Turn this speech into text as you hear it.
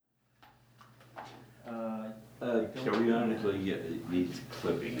Periodically, it needs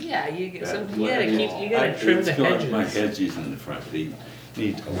clipping. Yeah, you gotta Trim trim the hedges. My hedges in the front, they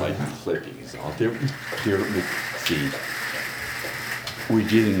need a light clipping is all. See, we're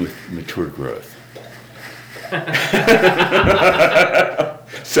dealing with mature growth.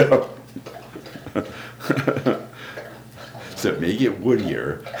 So it may get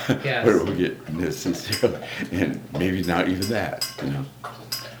woodier, Yes. but it will get and maybe not even that, you know.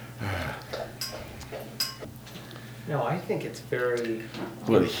 No, I think it's very.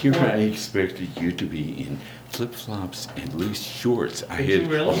 Well, here I expected you to be in flip-flops and loose shorts. I Did had you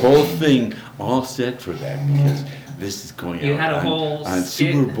really? a whole thing all set for that because this is going You out had a whole on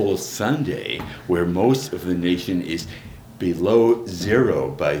skit. Super Bowl Sunday, where most of the nation is below zero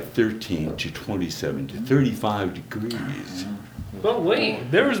by 13 to 27 to 35 degrees. But wait,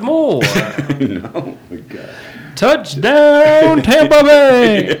 there's more. Oh my God. Touchdown, Tampa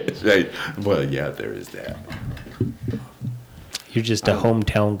Bay. Right. Well, yeah, there is that. You're just a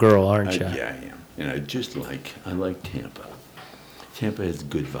hometown girl, aren't you? Yeah, I am. And I like Tampa. Tampa has a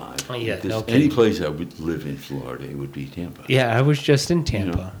good vibe. Oh, yeah, no Any kidding. place I would live in Florida, it would be Tampa. Yeah, I was just in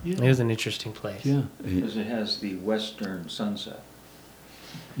Tampa. Yeah. It was an interesting place. Yeah. Because it has the western sunset.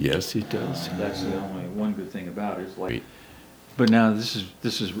 Yes, it does. That's the only one good thing about it. It's like, but now this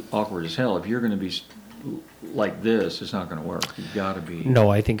is awkward as hell. If you're going to be like this, it's not going to work. You've got to be. No,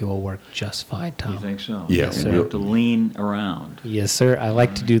 I think it will work just fine, Tom. You think so? Yeah, Yes, You sir. have to lean around. Yes, sir. I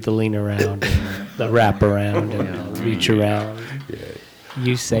like to do the lean around, and the wrap around, and the reach around. Yeah.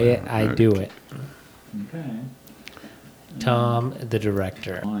 You say it, I do it. Okay. Tom, the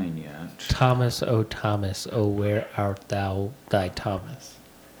director. Mine yet. Thomas, oh, where art thou, thy Thomas?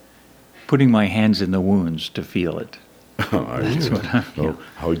 Putting my hands in the wounds to feel it. Oh,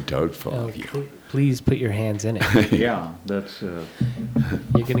 how doubtful Oh, of you. please put your hands in it. Yeah, that's. You're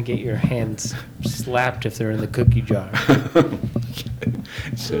going to get your hands slapped if they're in the cookie jar.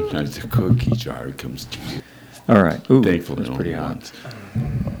 Sometimes the cookie jar comes to you. All right. Ooh, Thankfully, that's pretty only hot.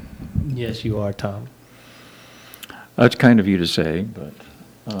 once. Yes, you are, Tom. That's kind of you to say, but.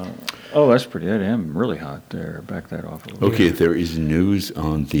 Oh, that's pretty. I am really hot there. Back that off a little. Okay, there is news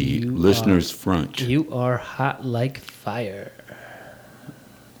on the You listeners' front. You are hot like fire.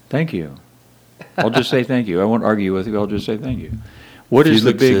 Thank you. I'll just say thank you. I won't argue with you. I'll just say thank you. What is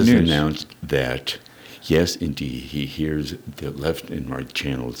the Felix big has news? announced that, yes, indeed, he hears the left and right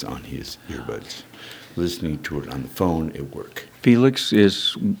channels on his earbuds, listening to it on the phone at work. Felix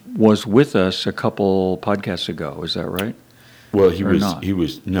was with us a couple podcasts ago. Is that right? Well, he Or was. not? He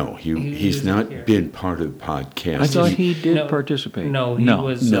was. No, he's wasn't not here. been part of the podcast. I thought he did No, participate. No, he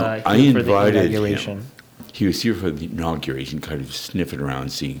was No, here I for the invited inauguration. him. He was here for the inauguration, kind of sniffing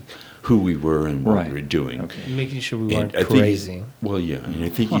around, seeing who we were and what Right. we were doing. Okay. Making sure we And weren't I think he's- crazy. Well, yeah, and I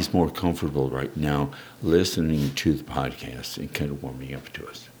think he's more comfortable right now listening to the podcast and kind of warming up to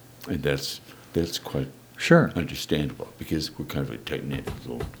us, and that's quite Sure. understandable because we're kind of a tight-knit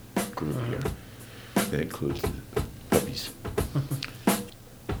little group here. That includes the puppies.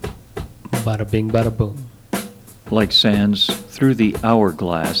 Bada bing, bada boom. Like sands through the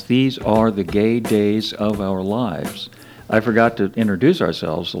hourglass, these are the gay days of our lives. I forgot to introduce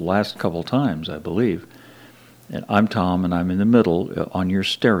ourselves the last couple times, I believe. And I'm Tom, and I'm in the middle on your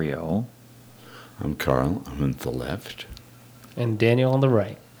stereo. I'm Carl. I'm on the left. And Daniel on the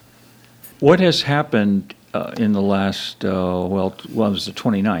right. What has happened in the last, it was the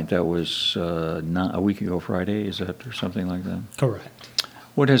 29th. That was not a week ago Friday, is that, or something like that? Correct.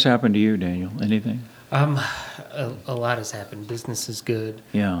 What has happened to you, Daniel? Anything? A lot has happened. Business is good.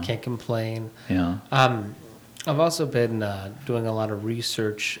 Yeah. Can't complain. Yeah. I've also been doing a lot of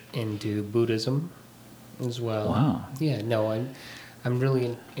research into Buddhism as well. Wow. Yeah, no, I'm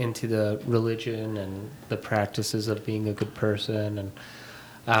really into the religion and the practices of being a good person, and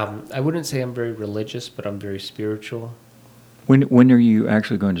I wouldn't say I'm very religious, but I'm very spiritual. When are you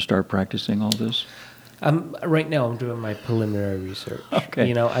actually going to start practicing all this? Right now, I'm doing my preliminary research. Okay.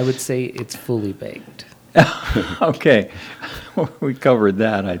 You know, I would say it's fully baked. Okay. We covered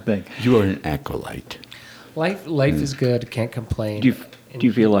that, I think. You are an acolyte. Life is good. Can't complain. Do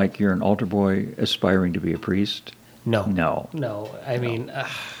you feel like you're an altar boy aspiring to be a priest? No. No. I mean,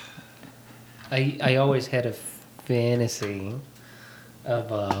 I always had a fantasy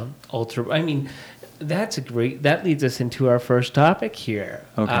of altar. I mean, that leads us into our first topic here.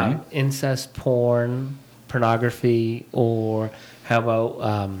 Okay. Incest, porn, pornography, or how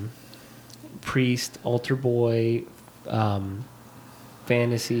about priest, altar boy,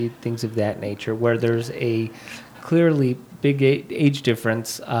 fantasy, things of that nature, where there's a clearly big age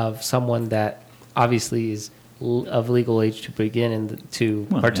difference of someone that obviously is of legal age to begin and to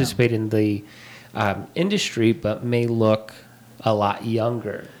Well, participate in the industry, but may look a lot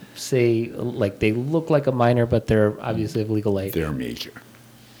younger. Say, like they look like a minor, but they're obviously of legal age. They're major.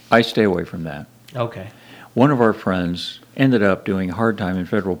 I stay away from that. Okay. One of our friends ended up doing a hard time in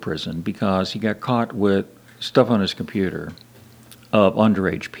federal prison because he got caught with stuff on his computer of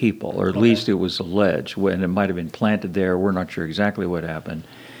underage people, or at least it was alleged, and it might have been planted there. We're not sure exactly what happened.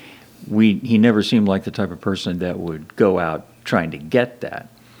 He never seemed like the type of person that would go out trying to get that.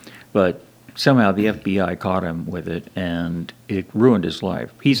 But somehow the FBI caught him with it, and it ruined his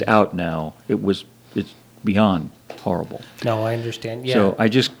life. He's out now. It's beyond horrible. No, I understand. Yeah. So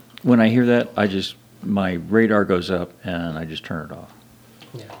when I hear that, my radar goes up and I just turn it off.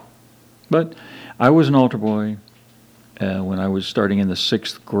 Yeah. But I was an altar boy when I was starting in the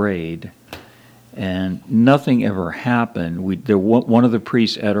 6th grade, and nothing ever happened. One of the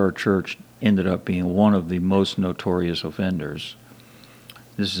priests at our church ended up being one of the most notorious offenders.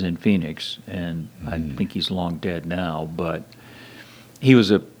 This is in Phoenix, and I think he's long dead now, but he was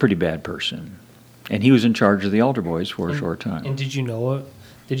a pretty bad person. And he was in charge of the altar boys for a short time. And did you know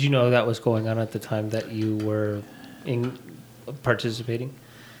that was going on at the time that you were participating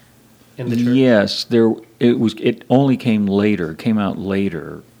in the church? Yes, it only came later, came out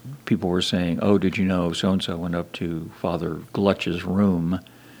later. People were saying, "Oh, did you know so-and-so went up to Father Glutch's room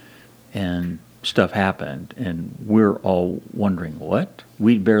and stuff happened?" And we're all wondering, what?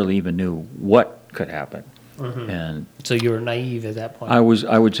 We barely even knew what could happen. Mm-hmm. And So you were naive at that point. I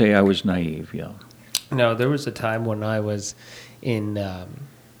would say I was naive, yeah. No, there was a time when I was in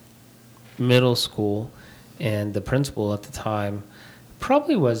middle school, and the principal at the time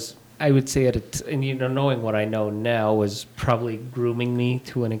probably was, I would say, knowing what I know now, was probably grooming me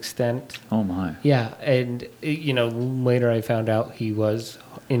to an extent. Oh, my. Yeah, and later I found out he was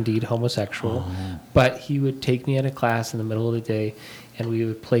indeed homosexual, but he would take me out of class in the middle of the day, and we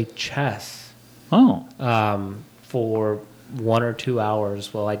would play chess Oh, for 1 or 2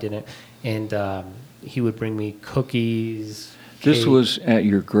 hours while I didn't, and he would bring me cookies. this cake. was at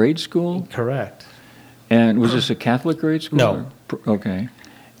your grade school? Correct. And was this a Catholic grade school? No. Okay.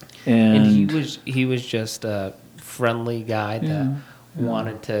 And And, he was just a friendly guy that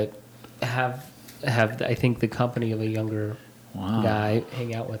wanted to have I think the company of a younger Wow. guy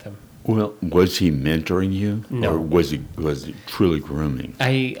hang out with him. Well, was he mentoring you? No. Or was it truly grooming?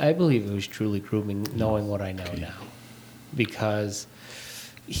 I believe it was truly grooming, knowing what I know now, because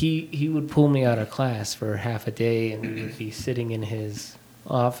he would pull me out of class for half a day, and we would be sitting in his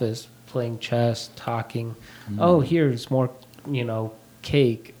office playing chess, talking. Oh, here's more,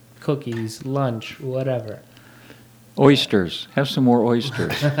 cake, cookies, lunch, whatever. oysters. Have some more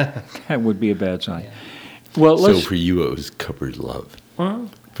oysters. That would be a bad sign. Well, So let's. for you, it was cupboard love.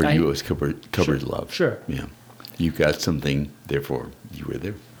 For you, it was cupboard love. Sure. Yeah. You got something, therefore you were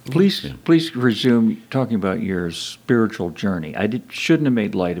there. Please resume talking about your spiritual journey. Shouldn't have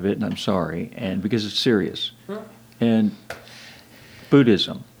made light of it, and I'm sorry, and because it's serious. And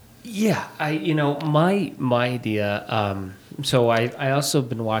Buddhism. Yeah, my idea. So I also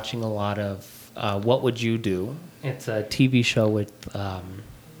been watching a lot of What Would You Do? It's a TV show with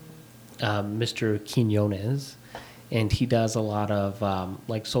Mr. Quinones, and he does a lot of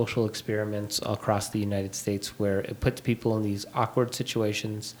like social experiments across the United States where it puts people in these awkward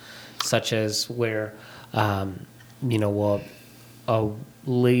situations, such as where a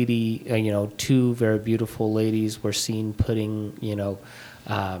lady, two very beautiful ladies were seen putting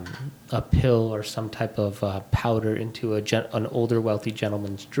a pill or some type of powder into an older wealthy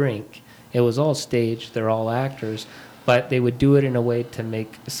gentleman's drink. It was all staged. They're all actors, but they would do it in a way to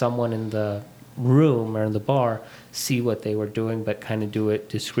make someone in the room or in the bar see what they were doing, but kind of do it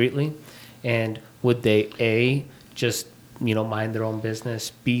discreetly. And would they just mind their own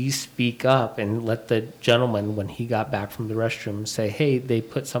business, B, speak up and let the gentleman, when he got back from the restroom, say, hey, they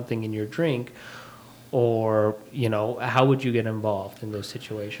put something in your drink? Or, how would you get involved in those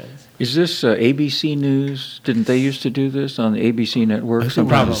situations? Is this ABC News? Didn't they used to do this on the ABC network?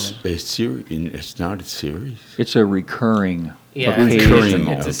 Probably. It's not a series. It's a recurring Yeah,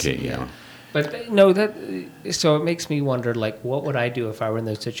 occasional. Yeah. But no, so it makes me wonder, like, what would I do if I were in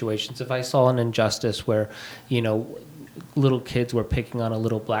those situations? If I saw an injustice where, little kids were picking on a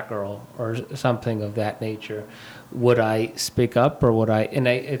little black girl or something of that nature, would I speak up, or would I? And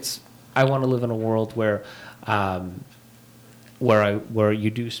I want to live in a world where you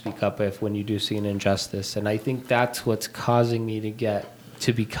do speak up when you do see an injustice, and I think that's what's causing me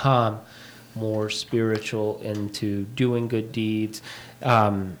to become more spiritual into doing good deeds.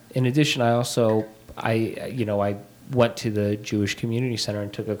 In addition, I went to the Jewish Community Center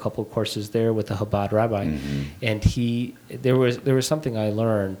and took a couple of courses there with the Chabad rabbi, and there was something I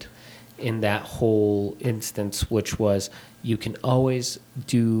learned, in that whole instance, which was you can always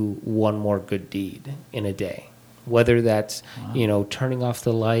do one more good deed in a day. Whether that's, turning off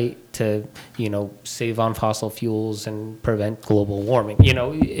the light to, save on fossil fuels and prevent global warming.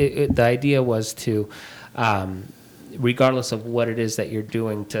 The idea was to, regardless of what it is that you're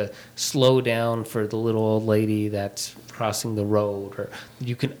doing, to slow down for the little old lady that's crossing the road, or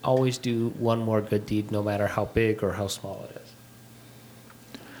you can always do one more good deed no matter how big or how small it is.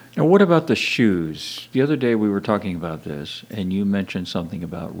 Now, what about the shoes? The other day we were talking about this, and you mentioned something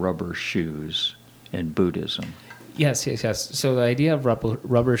about rubber shoes in Buddhism. Yes. So the idea of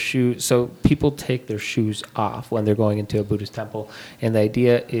rubber shoes, so people take their shoes off when they're going into a Buddhist temple, and the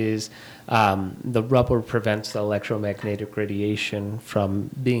idea is the rubber prevents the electromagnetic radiation from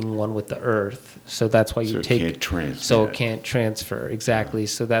being one with the earth. So that's why you So take it can't transfer. So it can't transfer, exactly.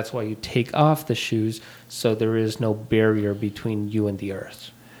 So that's why you take off the shoes, so there is no barrier between you and the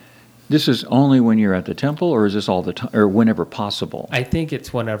earth. This is only when you're at the temple, or is this all the time, or whenever possible? I think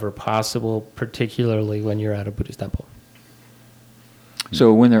it's whenever possible, particularly when you're at a Buddhist temple.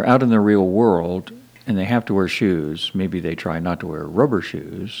 So when they're out in the real world and they have to wear shoes, maybe they try not to wear rubber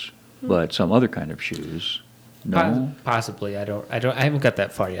shoes, but some other kind of shoes. No? Possibly. I haven't got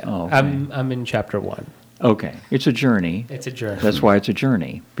that far yet. Oh, okay. I'm in chapter 1. Okay. It's a journey. It's a journey. That's why it's a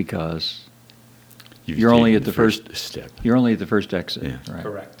journey, because You've you're only taken at the first step. You're only at the first exit, Yeah. right?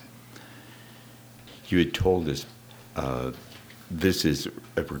 Correct. You had told us this is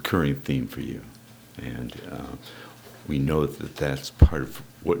a recurring theme for you, and we know that that's part of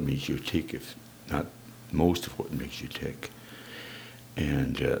what makes you tick, if not most of what makes you tick.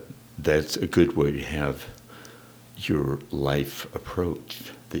 And that's a good way to have your life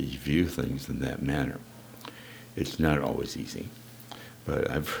approached, that you view things in that manner. It's not always easy, but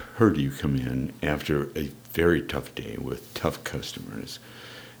I've heard you come in after a very tough day with tough customers,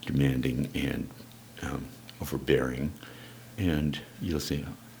 demanding and overbearing, and you'll say,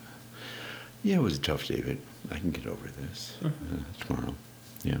 yeah, it was a tough day, but I can get over this tomorrow.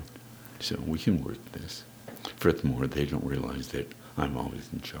 Yeah, so we can work this. Furthermore, they don't realize that I'm always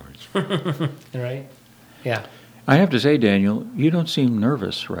in charge. Right? Yeah. I have to say, Daniel, you don't seem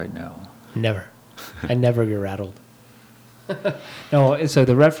nervous right now. Never. I never get rattled. No, so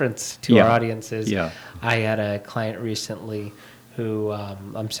the reference to Yeah. our audience is Yeah. I had a client recently who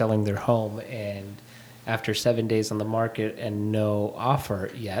I'm selling their home, and after 7 days on the market and no offer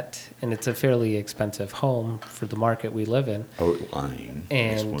yet, and it's a fairly expensive home for the market we live in, Outlying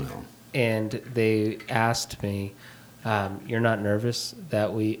as and well. and they asked me, "You're not nervous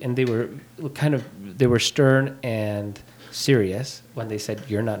that we?" And they were stern and serious when they said,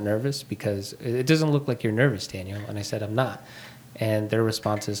 "You're not nervous because it doesn't look like you're nervous, Daniel." And I said, "I'm not." And their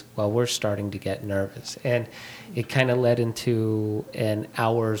response is, "Well, we're starting to get nervous." And it kind of led into an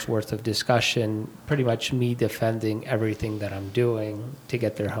hour's worth of discussion, pretty much me defending everything that I'm doing to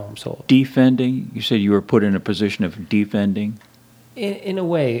get their home sold. Defending? You said you were put in a position of defending? In a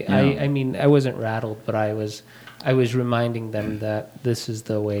way, Yeah. I mean, I wasn't rattled, but I was reminding them that this is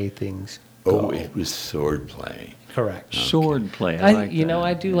the way things go. Oh, it was sword play. Correct. Sword play. I like that.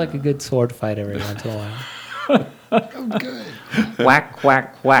 I do like a good sword fight every once in a while. Whack,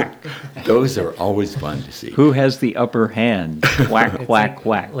 whack, whack. Those are always fun to see. Who has the upper hand? Whack, It's whack, like,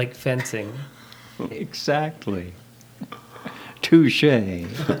 whack. like fencing. Exactly. Touche.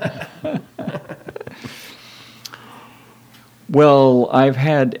 Well,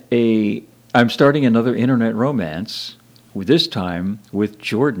 I'm starting another internet romance, this time with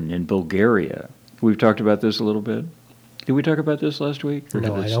Jordan in Bulgaria. We've talked about this a little bit. Did we talk about this last week? Or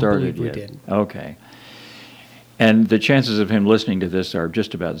No, have it I don't started believe we yet? did. Okay. And the chances of him listening to this are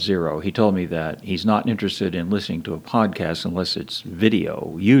just about zero. He told me that he's not interested in listening to a podcast unless it's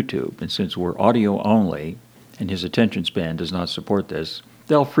video, YouTube. And since we're audio only, and his attention span does not support this,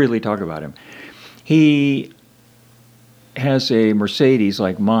 they'll freely talk about him. He has a Mercedes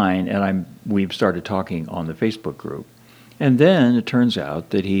like mine, and we've started talking on the Facebook group. And then it turns out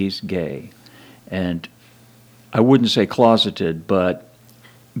that he's gay. And I wouldn't say closeted, but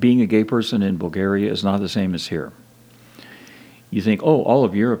being a gay person in Bulgaria is not the same as here. You think, oh, all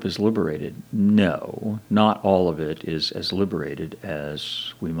of Europe is liberated. No, not all of it is as liberated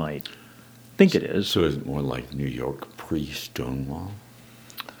as we might think it is. So is it more like New York pre-Stonewall?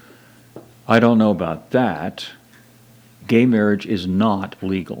 I don't know about that. Gay marriage is not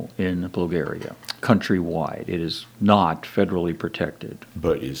legal in Bulgaria, countrywide. It is not federally protected.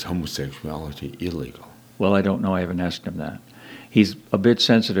 But is homosexuality illegal? Well, I don't know. I haven't asked him that. He's a bit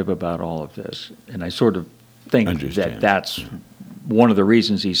sensitive about all of this, and I sort of think Understand. that's one of the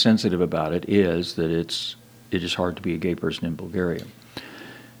reasons he's sensitive about it is that it is hard to be a gay person in Bulgaria.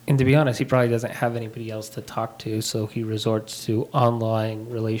 And to be honest, he probably doesn't have anybody else to talk to, so he resorts to online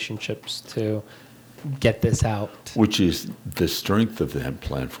relationships to get this out. Which is the strength of that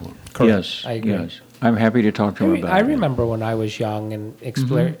platform. Yes, I agree. yes. I'm happy to talk to him about I it. remember when I was young and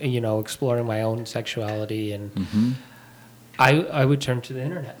exploring my own sexuality, and I would turn to the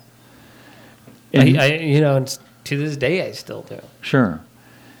internet. And- And to this day, I still do. Sure.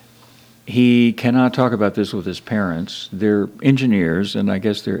 He cannot talk about this with his parents. They're engineers, and I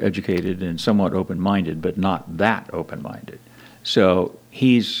guess they're educated and somewhat open-minded, but not that open-minded. So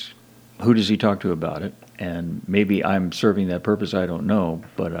who does he talk to about it? And maybe I'm serving that purpose, I don't know,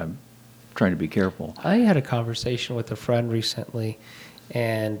 but I'm trying to be careful. I had a conversation with a friend recently,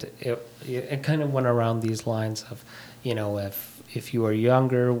 and it kind of went around these lines of, if you were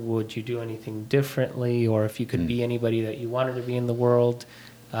younger, would you do anything differently? Or if you could be anybody that you wanted to be in the world,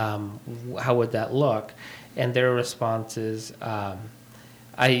 how would that look? And their response is, I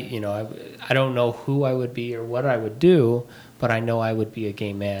don't know who I would be or what I would do, but I know I would be a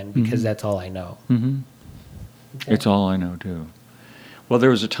gay man because that's all I know. Mm-hmm. It's all I know, too. Well, there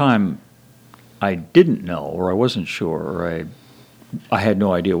was a time I didn't know, or I wasn't sure, or I had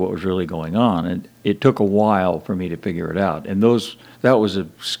no idea what was really going on, and it took a while for me to figure it out. And that was a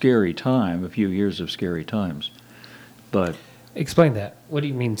scary time, a few years of scary times. But Explain that. What do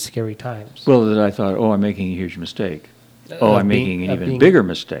you mean scary times? well, that I thought, oh, I'm making a huge mistake. Oh, I'm making an even bigger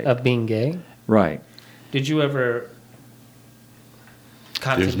mistake. Of being gay? Right. Did you ever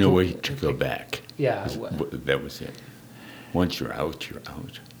There's no way to go back. Yeah. That was it. Once you're out, you're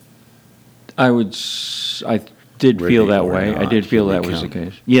out. I did feel Ready that or way. I not, did feel here that we was the come.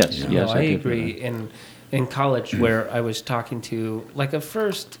 case. Yes, Yeah. yes, No, I did feel agree. that. In college, where I was talking to,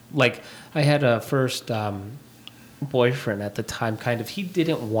 I had a first boyfriend at the time. Kind of, he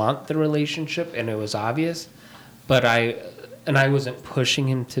didn't want the relationship, and it was obvious. But I wasn't pushing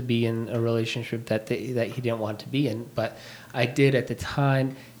him to be in a relationship that he didn't want to be in. But I did at the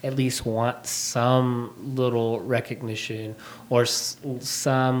time at least want some little recognition or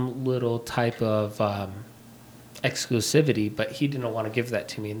some little type of exclusivity, but he didn't want to give that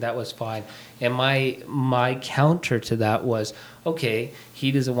to me, and that was fine. And my counter to that was, okay,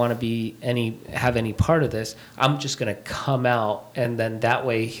 he doesn't want to have any part of this. I'm just going to come out, and then that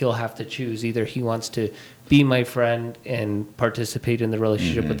way he'll have to choose. Either he wants to be my friend and participate in the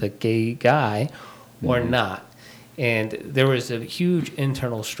relationship with a gay guy or not. And there was a huge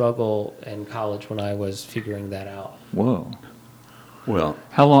internal struggle in college when I was figuring that out. Whoa. Well,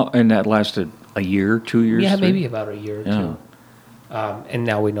 How long? And that lasted a year, 2 years? Yeah, 3? maybe about a year or two. And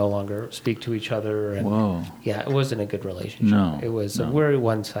now we no longer speak to each other. And Whoa. yeah, it wasn't a good relationship. No, It was no. very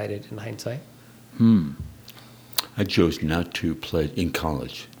one-sided in hindsight. I chose not to pledge in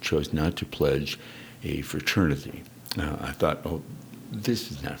college. Chose not to pledge a fraternity. I thought, oh, this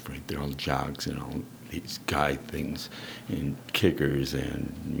is not for me. They're all jogs and all these guy things, and kickers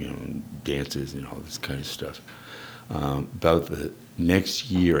and dances and all this kind of stuff. About the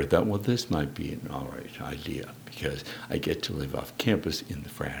next year, I thought, well, this might be an all right idea because I get to live off campus in the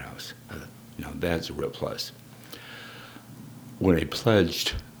frat house. That's a real plus. When I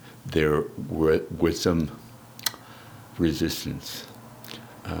pledged, there was some resistance.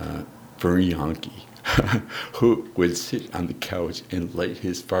 Vern Yankee, who would sit on the couch and light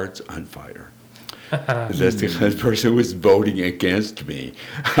his farts on fire. That's the kind of person who was voting against me.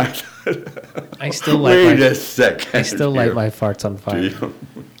 I still Wait light a second. I still light here. my farts on fire.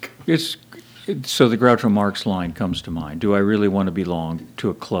 So the Groucho Marx line comes to mind. Do I really want to belong to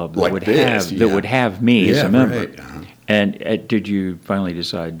a club that Like would this, have that yeah. would have me as Yeah, a member? right, uh-huh. And did you finally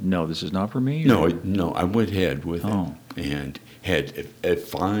decide, no, this is not for me? No, or- I went ahead with Oh. it and had a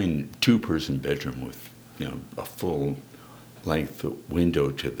fine two-person bedroom with a full-length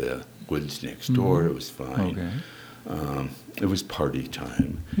window to the woods next door. It was fine. Okay. It was party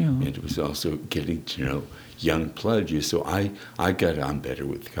time, Yeah. and it was also getting to know young pledges. So I got on better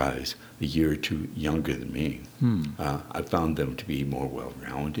with guys a year or two younger than me. I found them to be more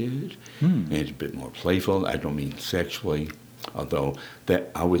well-rounded and a bit more playful. I don't mean sexually, although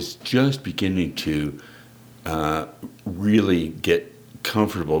that I was just beginning to really get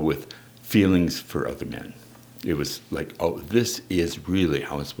comfortable with feelings for other men. It was like, oh, this is really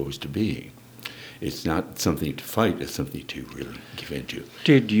how it's supposed to be. It's not something to fight, it's something to really give into.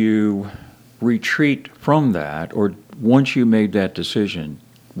 Did you retreat from that, or once you made that decision,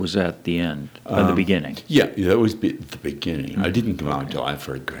 was that the end, the beginning? Yeah, that was the beginning. I didn't come out until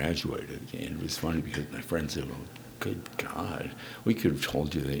after I graduated, and it was funny because my friends said, "Oh, good God, we could have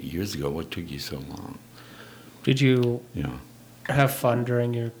told you that years ago. What took you so long?" Did you Yeah. have fun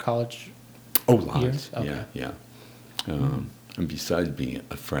during your college? Oh, lots. Years? Okay. Yeah. And besides being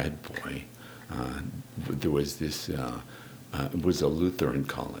a frat boy, there was this, it was a Lutheran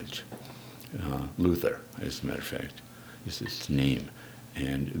college. Luther, as a matter of fact, is its name.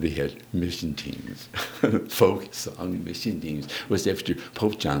 And they had mission teams, folk song mission teams. It was after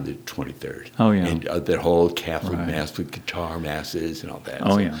Pope John the 23rd. Oh, yeah. And that whole Catholic Right. mass with guitar masses and all that.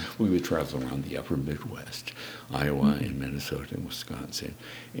 Oh, So yeah. we would travel around the upper Midwest, Iowa and Minnesota and Wisconsin,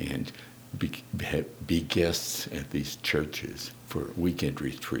 and be guests at these churches for weekend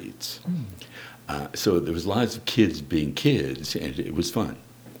retreats. So there was lots of kids being kids, and it was fun.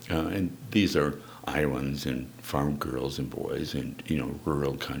 And these are Iowans and farm girls and boys and,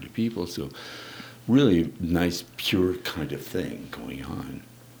 rural kind of people. So really nice, pure kind of thing going on.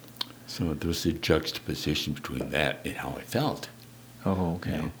 So there was a juxtaposition between that and how I felt. Oh,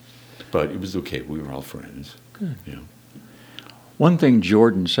 okay. you know. But it was okay. We were all friends. Good. You know. One thing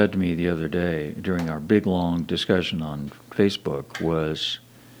Jordan said to me the other day during our big, long discussion on Facebook was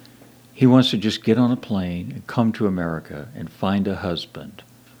he wants to just get on a plane and come to America and find a husband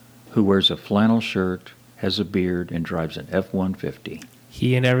who wears a flannel shirt, has a beard, and drives an F-150.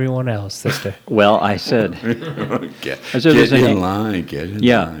 He and everyone else, sister. Well, I said, Get I said there's in an- line. Get in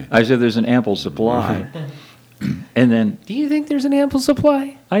yeah, line. I said there's an ample supply. And then Do you think there's an ample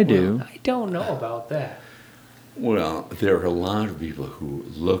supply? I do. I don't know about that. Well, there are a lot of people who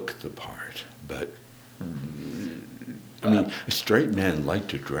look the part, but I mean, straight men like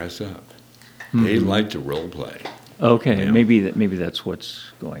to dress up. They like to role play. Okay, Yeah. maybe that's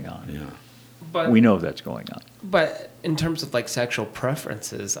what's going on. Yeah. But We know that's going on. But in terms of like sexual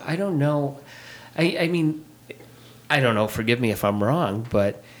preferences, I don't know. I mean, I don't know. Forgive me if I'm wrong,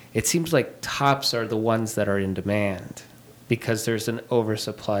 but it seems like tops are the ones that are in demand because there's an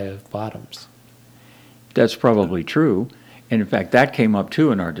oversupply of bottoms. That's probably true. And in fact, that came up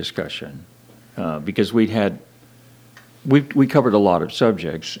too in our discussion because we covered a lot of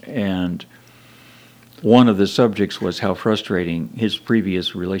subjects, and one of the subjects was how frustrating his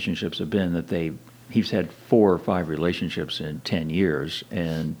previous relationships have been, that he's had 4 or 5 relationships in 10 years,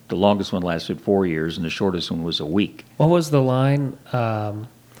 and the longest one lasted 4 years, and the shortest one was a week. What was the line?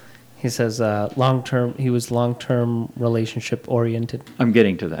 He says long-term. He was long-term relationship oriented. I'm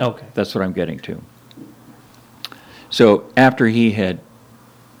getting to that. Okay. That's what I'm getting to. So after he had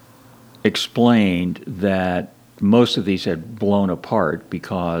explained that most of these had blown apart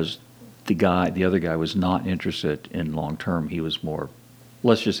because the other guy was not interested in long term. He was more,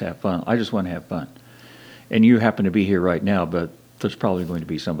 let's just have fun. I just want to have fun. And you happen to be here right now, but there's probably going to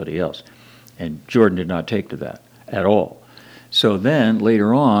be somebody else. And Jordan did not take to that at all. So then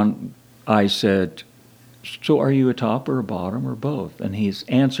later on, I said, so are you a top or a bottom or both? And his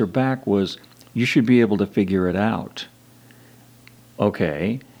answer back was, you should be able to figure it out.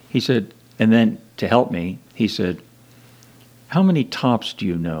 Okay. He said, and then to help me, he said, how many tops do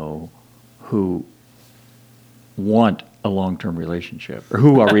you know who want a long-term relationship? Or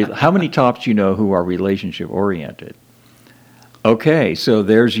how many tops do you know who are relationship-oriented? Okay, so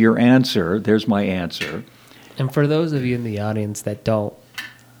there's your answer. There's my answer. And for those of you in the audience that don't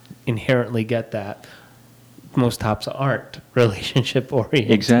inherently get that, most tops aren't relationship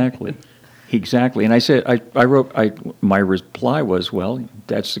oriented. Exactly. And I said, I wrote, my reply was, well,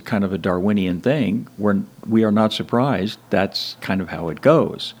 that's kind of a Darwinian thing. We are not surprised. That's kind of how it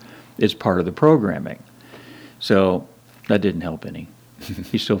goes. It's part of the programming. So that didn't help any.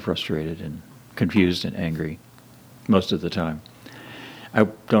 He's still frustrated and confused and angry most of the time. I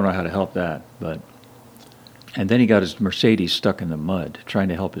don't know how to help that, but. And then he got his Mercedes stuck in the mud trying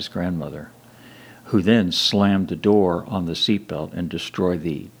to help his grandmother, who then slammed the door on the seatbelt and destroyed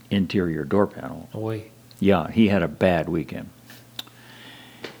the interior door panel. Oh, wait. Yeah, he had a bad weekend.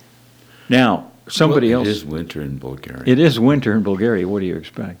 Now, somebody else. It is winter in Bulgaria. It is winter in Bulgaria. What do you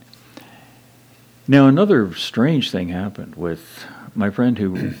expect? Now, another strange thing happened with my friend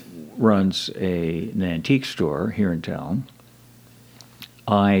who runs an antique store here in town.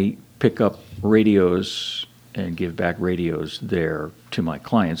 I pick up radios and give back radios there to my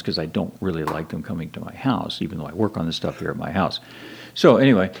clients because I don't really like them coming to my house, even though I work on this stuff here at my house. So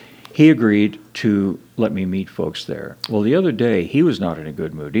anyway, he agreed to let me meet folks there. Well, the other day, he was not in a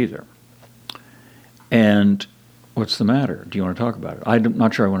good mood either. And what's the matter? Do you want to talk about it? I'm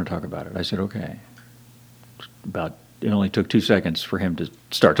not sure I want to talk about it. I said, okay. It only took 2 seconds for him to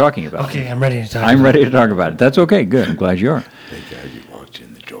start talking about it. Okay, I'm ready to talk. I'm ready to talk about it. That's okay. Good. I'm glad you are. Thank God you walked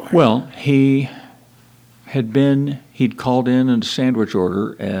in the door. Well, he'd called in a sandwich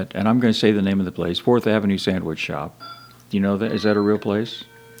order at, and I'm going to say the name of the place, 4th Avenue Sandwich Shop. Do you know that? Is that a real place?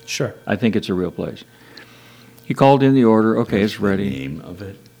 Sure. I think it's a real place. He called in the order. Okay, That's it's ready. The name of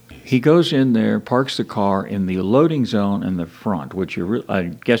it. He goes in there, parks the car in the loading zone in the front, which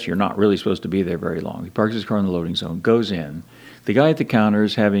I guess you're not really supposed to be there very long. He parks his car in the loading zone, goes in. The guy at the counter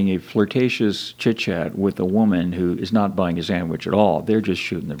is having a flirtatious chit-chat with a woman who is not buying a sandwich at all. They're just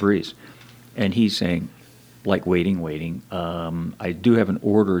shooting the breeze. And he's saying, like, waiting. I do have an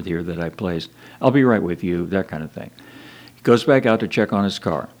order here that I placed. I'll be right with you, that kind of thing. He goes back out to check on his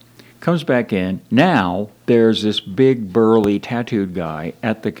car. Comes back in. Now there's this big, burly, tattooed guy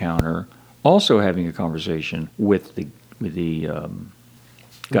at the counter also having a conversation with the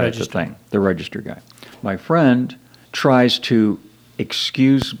guy at the thing, the register guy. My friend tries to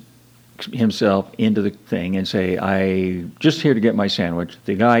excuse himself into the thing and say, I just here to get my sandwich.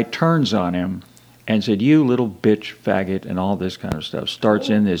 The guy turns on him and said, you little bitch, faggot, and all this kind of stuff. Starts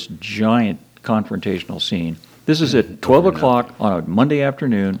in this giant confrontational scene. This is at 12 o'clock on a Monday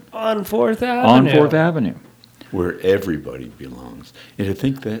afternoon. On 4th Avenue. On 4th Avenue. Where everybody belongs. And I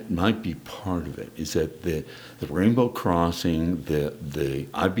think that might be part of it, is that the Rainbow Crossing, the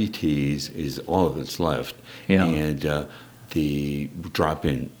IBTs is all that's left. Yeah. And the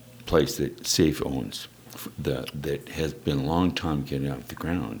drop-in place that Safe owns that has been a long time getting off the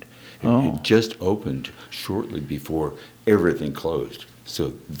ground. It just opened shortly before everything closed.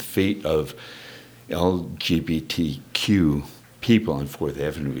 So the fate of LGBTQ people on 4th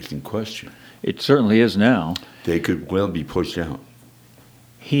Avenue is in question. It certainly is now. They could well be pushed out.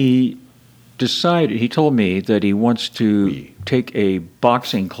 He told me that he wants to take a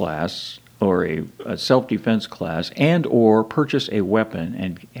boxing class or a self-defense class and or purchase a weapon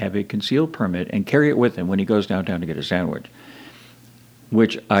and have a concealed permit and carry it with him when he goes downtown to get a sandwich,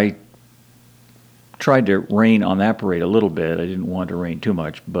 which I tried to rein on that parade a little bit. I didn't want to rein too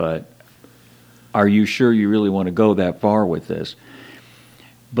much, but are you sure you really want to go that far with this?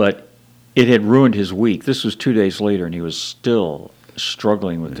 But it had ruined his week. This was 2 days later, and he was still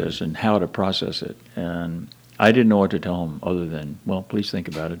struggling with this and how to process it. And I didn't know what to tell him other than, well, please think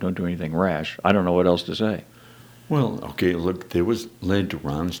about it. Don't do anything rash. I don't know what else to say. Well, okay, look, there was Len de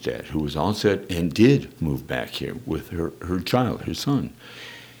Ronstadt, who was all set and did move back here with her child, her son,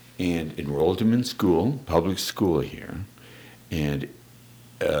 and enrolled him in school, public school here. And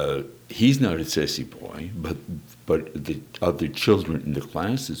he's not a sissy boy, but the other children in the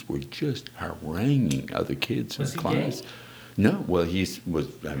classes were just haranguing other kids in class. Gay? No, well,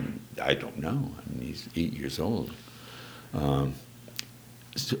 I don't know. I mean, he's 8 years old.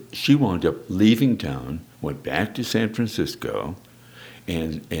 So she wound up leaving town, went back to San Francisco,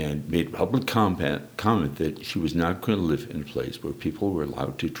 and made public comment that she was not going to live in a place where people were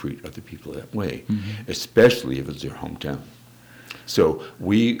allowed to treat other people that way, especially if it's their hometown. So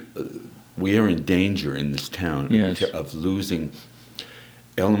we are in danger in this town of losing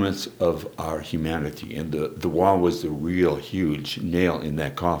elements of our humanity, and the wall was the real huge nail in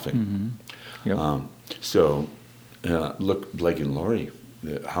that coffin. So look, Blake and Laurie,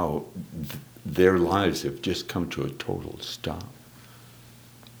 how their lives have just come to a total stop.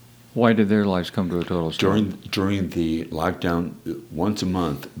 Why did their lives come to a total stop? During the lockdown, once a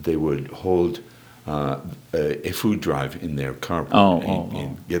month they would hold a food drive in their car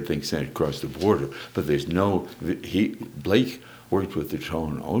and get things sent across the border. But there's Blake worked with the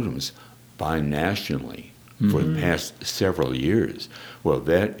Tohono O'odhams binationally for the past several years. Well,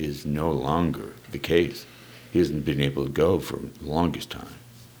 that is no longer the case. He hasn't been able to go for the longest time.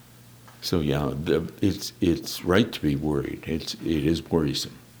 So yeah, it's right to be worried. It is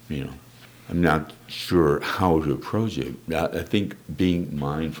worrisome, you know. I'm not sure how to approach it. I think being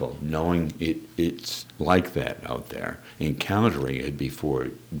mindful, knowing it's like that out there, encountering it before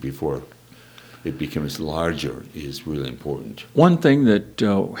it becomes larger is really important. One thing that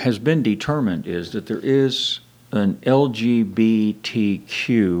has been determined is that there is an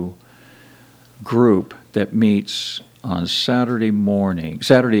LGBTQ group that meets on Saturday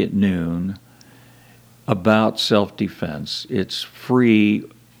at noon, about self-defense. It's free,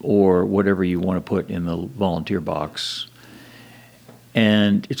 or whatever you want to put in the volunteer box.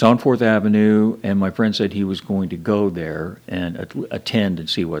 And it's on 4th Avenue, and my friend said he was going to go there and attend and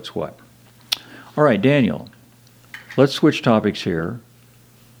see what's what. All right, Daniel, let's switch topics here.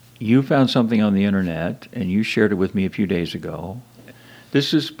 You found something on the internet, and you shared it with me a few days ago.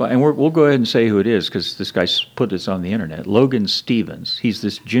 This is by, and we'll go ahead and say who it is, because this guy put this on the internet. Logan Stevens. He's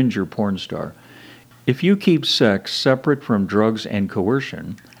this ginger porn star. If you keep sex separate from drugs and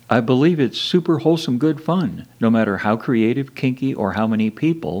coercion, I believe it's super wholesome good fun, no matter how creative, kinky, or how many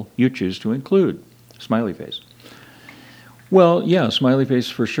people you choose to include. Smiley face. Well, yeah, smiley face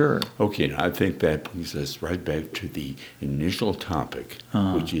for sure. Okay, now I think that brings us right back to the initial topic,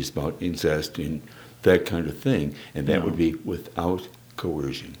 which is about incest and that kind of thing, and that would be without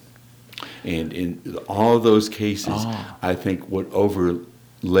coercion. And in all those cases, I think what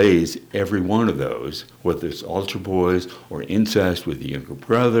overlays every one of those, whether it's altar boys or incest with the younger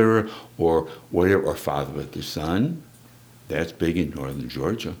brother or whatever, or father with the son, that's big in northern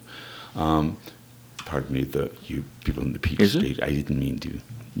Georgia. Pardon me, you people in the Peach Is it? State, I didn't mean to,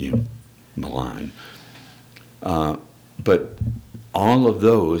 malign. But all of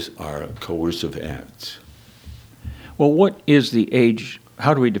those are coercive acts. Well, what is the age?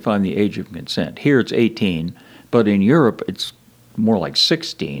 How do we define the age of consent? Here it's 18, but in Europe it's more like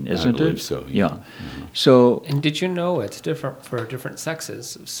 16, isn't it? I believe so, Yeah. yeah. So, And did you know it's different for different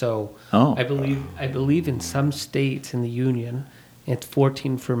sexes? So Oh. I believe in some states in the union, it's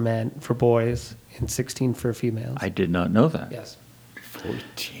 14 for boys and 16 for females. I did not know that. Yes.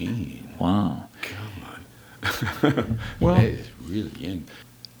 14. Wow. Come on. Well- that is really young.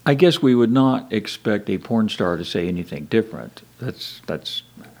 I guess we would not expect a porn star to say anything different. Does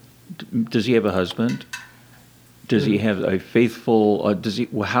he have a husband? Does he have a faithful,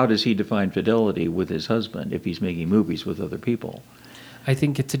 how does he define fidelity with his husband if he's making movies with other people? I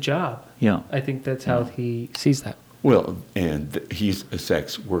think it's a job. Yeah. I think that's how he sees that. Well, and he's a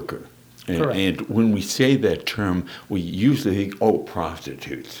sex worker. Correct. And when we say that term, we usually think,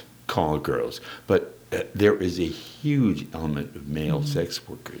 prostitutes, call girls. But there is a huge element of male sex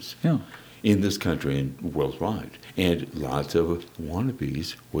workers Yeah. in this country and worldwide. And lots of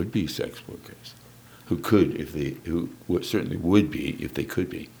wannabes would be sex workers who certainly would be if they could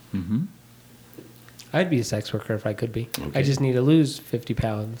be. Mm-hmm. I'd be a sex worker if I could be. Okay. I just need to lose 50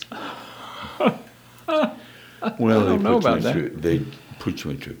 pounds. Well, don't know about they put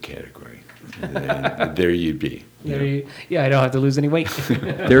you into a category. And there you'd be. Yeah, I don't have to lose any weight.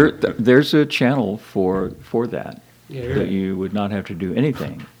 There's a channel for that. Yeah, you're that right. you would not have to do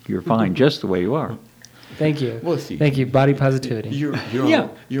anything. You're fine just the way you are. Thank you. Well, see, Thank you. Body positivity. You're Yeah.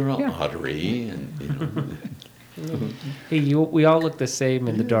 all, you're all Yeah. ottery and, Hey, we all look the same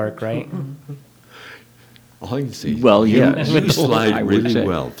in the dark, right? all I can see. Well, you, yes. you I slide would really say.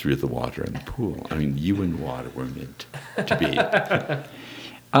 well through the water in the pool. I mean, you and water were meant to be.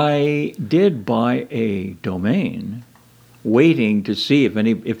 I did buy a domain, waiting to see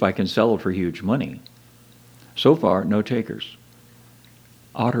if I can sell it for huge money. So far, no takers.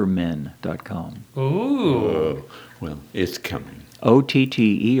 Ottermen.com. Ooh. Oh, well, it's coming.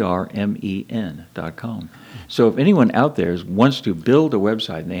 OTTERMEN.com. So if anyone out there wants to build a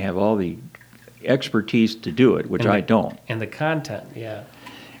website and they have all the expertise to do it, which I don't. And the content, yeah.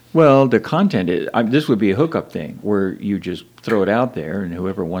 Well, the content this would be a hookup thing where you just throw it out there and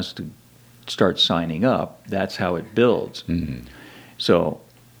whoever wants to start signing up, that's how it builds. Mhm. So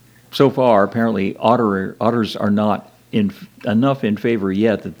far, apparently, otters are not enough in favor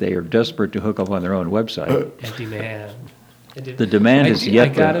yet that they are desperate to hook up on their own website. And demand. The demand is yet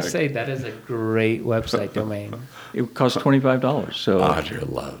I gotta to- say, that is a great website domain. It costs $25. So Otter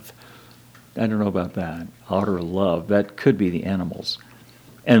love. I don't know about that. Otter love, that could be the animals.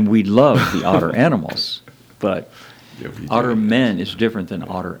 And we love the otter animals, but Yeah, we do. otter men is different than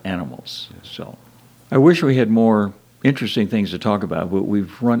otter animals. So I wish we had more interesting things to talk about, but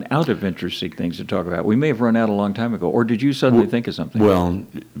we've run out of interesting things to talk about. We may have run out a long time ago, or did you suddenly think of something? Well,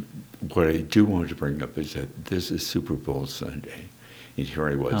 what I do want to bring up is that this is Super Bowl Sunday, and here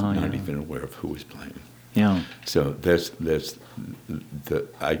I was Oh, not yeah. even aware of who was playing. Yeah. So that's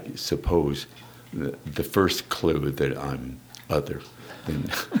I suppose the first clue that I'm other than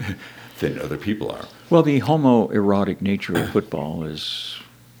than other people are. Well, the homoerotic nature of football is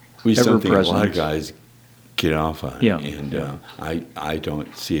We ever something a lot of present. guys get off on, Yeah, and yeah. I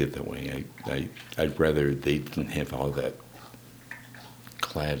don't see it that way. I'd rather they didn't have all that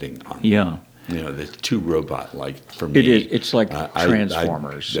cladding on. Yeah. You know, that's too robot-like for me. It is. It's like I-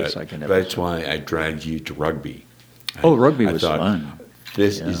 Transformers. It's like an That's episode. why I dragged you to rugby. Oh, rugby I was thought, fun.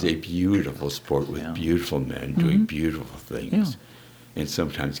 This Yeah. is a beautiful sport with Yeah. Mm-hmm. beautiful men doing beautiful things, Yeah. and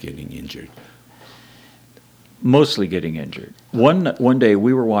sometimes getting injured. Mostly getting injured. One day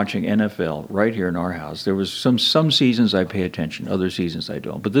we were watching NFL right here in our house. There was some seasons I pay attention, other seasons I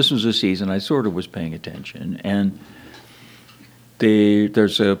don't. But this was a season I sort of was paying attention. And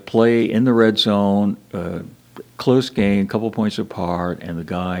there's a play in the red zone, close game, couple points apart, and the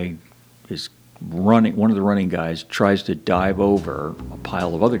guy is running. One of the running guys tries to dive over a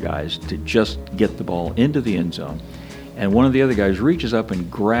pile of other guys to just get the ball into the end zone. And one of the other guys reaches up and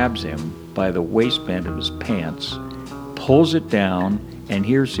grabs him by the waistband of his pants, pulls it down, and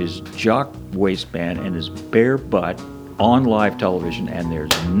here's his jock waistband and his bare butt on live television, and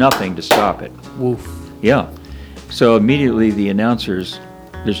there's nothing to stop it. Woof. Yeah. So immediately the announcers,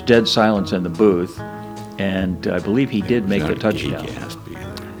 there's dead silence in the booth, and I believe he did make Not a touchdown. gay gasp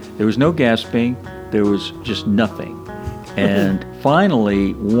either. There was no gasping. There was just nothing. And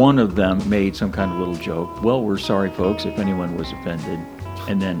finally, one of them made some kind of little joke. Well, we're sorry, folks, if anyone was offended.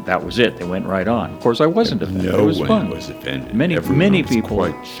 And then that was it. They went right on. Of course, I wasn't offended. No it was one fun. was offended. Many Everyone was people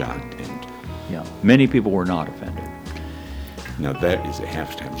quite shocked. And Yeah, many people were not offended. now that is a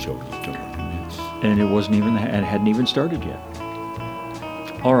halftime show you don't want to miss. And it hadn't even started yet.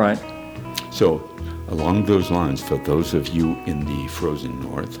 All right. So, along those lines, for those of you in the frozen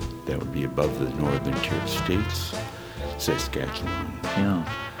north, that would be above the northern tier of states, Saskatchewan, Yeah.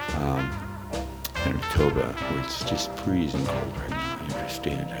 Manitoba, where it's just freezing cold right now. I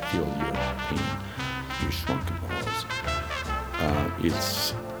understand. I feel your pain, your shrunken balls.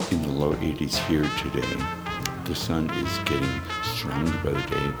 It's in the low 80s here today. The sun is getting stronger by the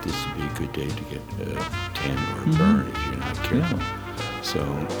day. This would be a good day to get a tan or a burn if you're not careful. Yeah. So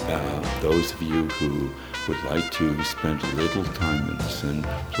those of you who would like to spend a little time in the sun,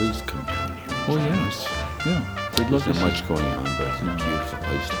 please come down here. and Oh, join yeah. us. Yeah. We'd love There's to not see. much going on, but it's a No. beautiful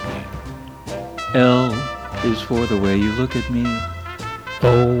place to be. L is for the way you look at me.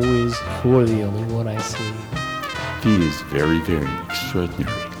 O is for the only one I see. V is very, very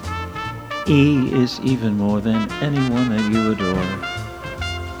extraordinary. E is even more than anyone that you adore.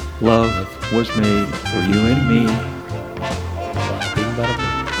 Love was made for you and me.